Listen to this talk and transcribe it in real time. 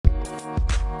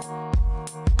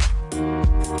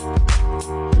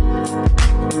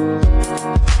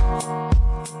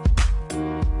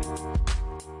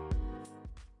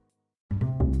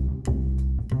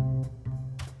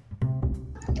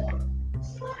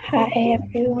Hi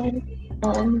everyone.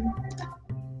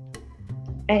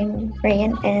 I'm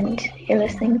Ryan, and you're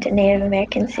listening to Native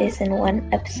American Season 1,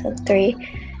 Episode 3,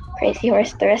 Crazy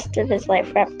Horse. The rest of his life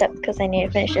wrapped up because I need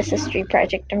to finish this history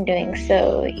project I'm doing,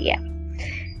 so yeah.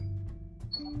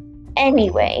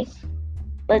 Anyway,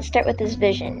 let's start with his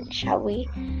vision, shall we?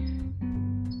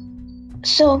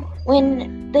 So,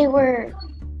 when they were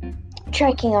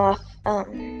trekking off,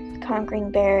 Conquering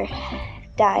Bear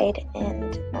died,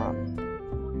 and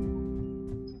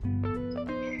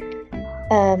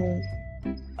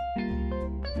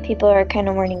people are kind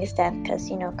of mourning his death because,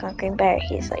 Conquering Bear,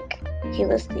 he was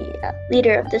the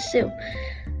leader of the Sioux.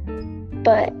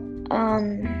 But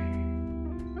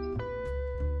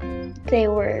they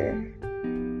were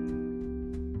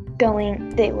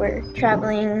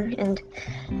traveling, and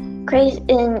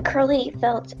Curly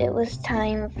felt it was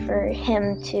time for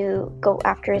him to go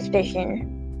after his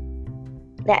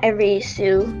vision that every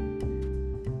Sioux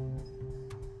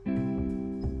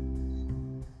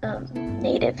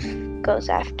native goes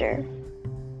after.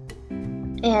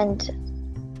 And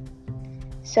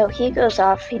so he goes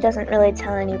off. He doesn't really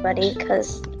tell anybody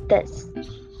because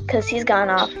he's gone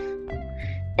off,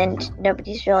 and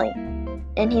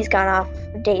he's gone off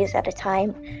days at a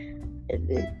time.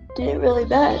 It didn't really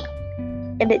matter.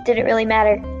 And it didn't really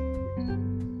matter.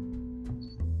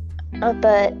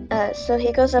 So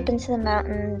he goes up into the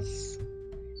mountains,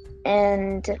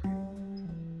 and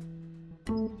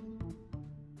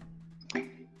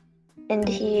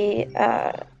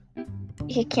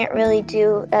he can't really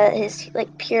do his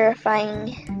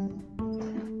purifying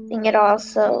thing at all.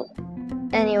 So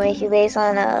anyway, he lays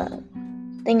on a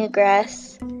thing of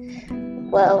grass.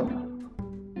 Well,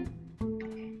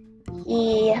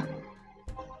 he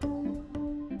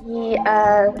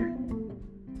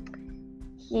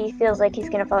feels like he's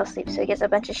gonna fall asleep, so he gets a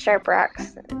bunch of sharp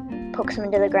rocks, and pokes them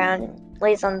into the ground, and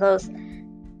lays on those.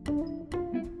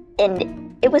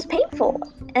 And it was painful,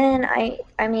 and I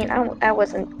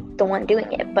wasn't the one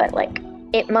doing it, but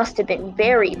it must have been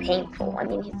very painful. I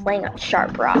mean, he's laying on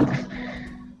sharp rocks.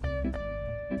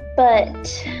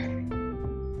 But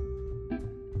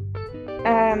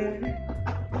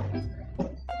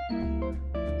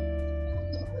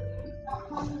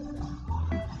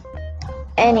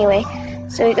anyway,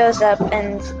 so he goes up,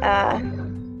 and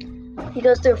he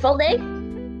goes through a full day,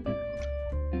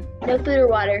 no food or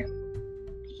water.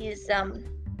 He's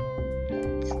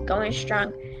going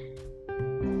strong,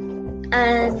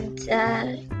 and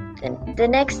the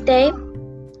next day,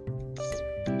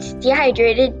 he's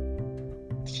dehydrated,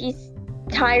 he's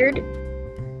tired,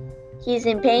 he's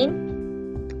in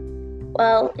pain.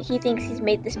 Well, he thinks he's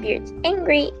made the spirits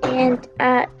angry, and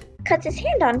cuts his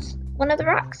hand on one of the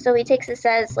rocks. So he takes this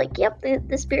as yep,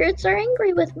 the spirits are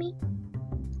angry with me.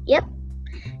 Yep.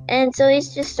 And so he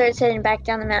just starts heading back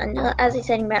down the mountain. As he's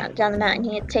heading back down the mountain,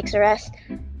 he takes a rest.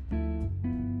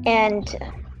 And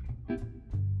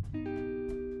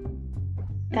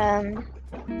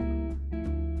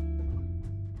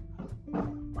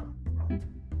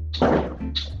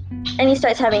he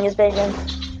starts having his vision.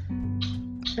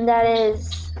 And that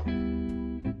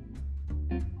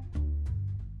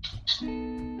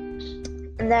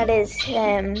is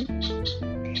him.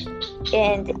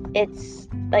 And it's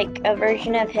a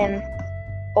version of him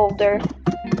older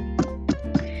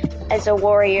as a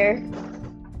warrior,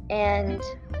 and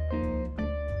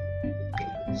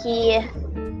he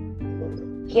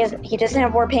doesn't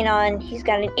have war paint on. He's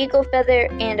got an eagle feather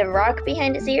and a rock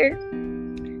behind his ear,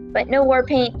 but no war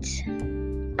paint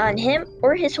on him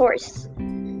or his horse.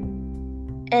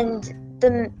 And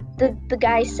the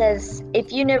guy says,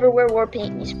 if you never wear war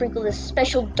paint, you sprinkle this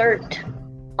special dirt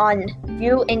on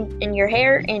you and your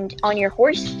hair and on your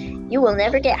horse, you will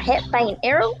never get hit by an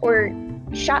arrow or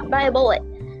shot by a bullet.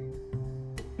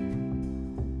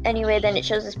 Anyway, then it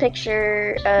shows this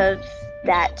picture of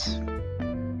that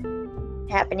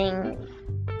happening.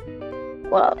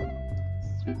 Well,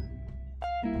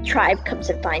 tribe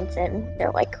comes and finds him.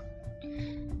 They're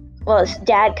his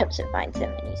dad comes and finds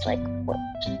him, and he's like,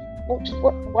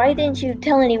 why didn't you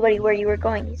tell anybody where you were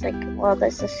going? He's like, well,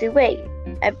 that's the Sioux way.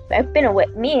 I've been away.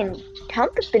 Me and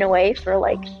Hump have been away for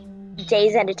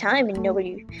days at a time, and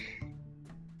nobody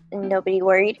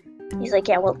worried. He's like,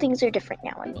 yeah, well, things are different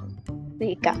now. I mean,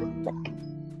 we got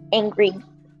angry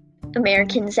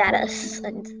Americans at us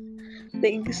and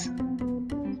things.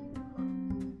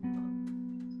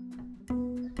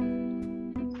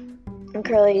 And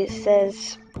Curly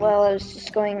says, well, I was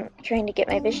just trying to get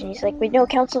my vision. He's like, with no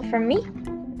counsel from me?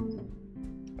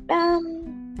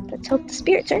 Let's hope the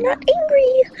spirits are not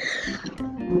angry.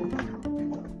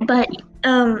 But,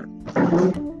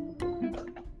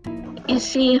 you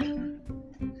see,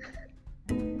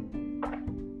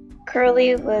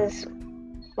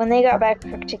 when they got back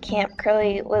to camp,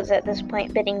 Curly was at this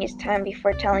point biding his time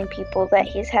before telling people that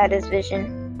he's had his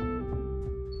vision.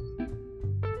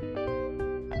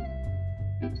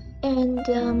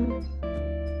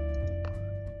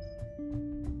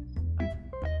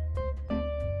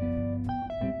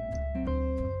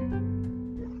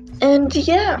 And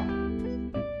yeah.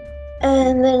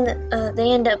 And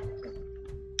then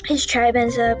his tribe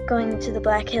ends up going to the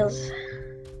Black Hills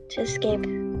to escape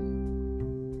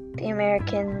the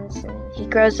Americans. And he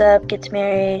grows up, gets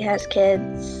married, has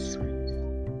kids,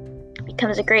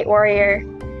 becomes a great warrior.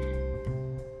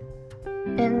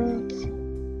 And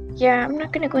yeah, I'm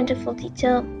not going to go into full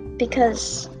detail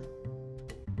because,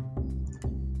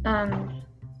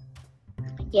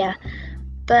 yeah,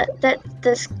 but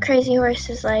this Crazy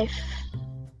Horse's life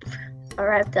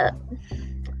wrapped up.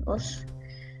 We'll see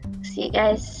you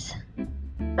guys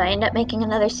if I end up making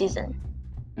another season.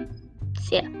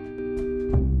 See ya.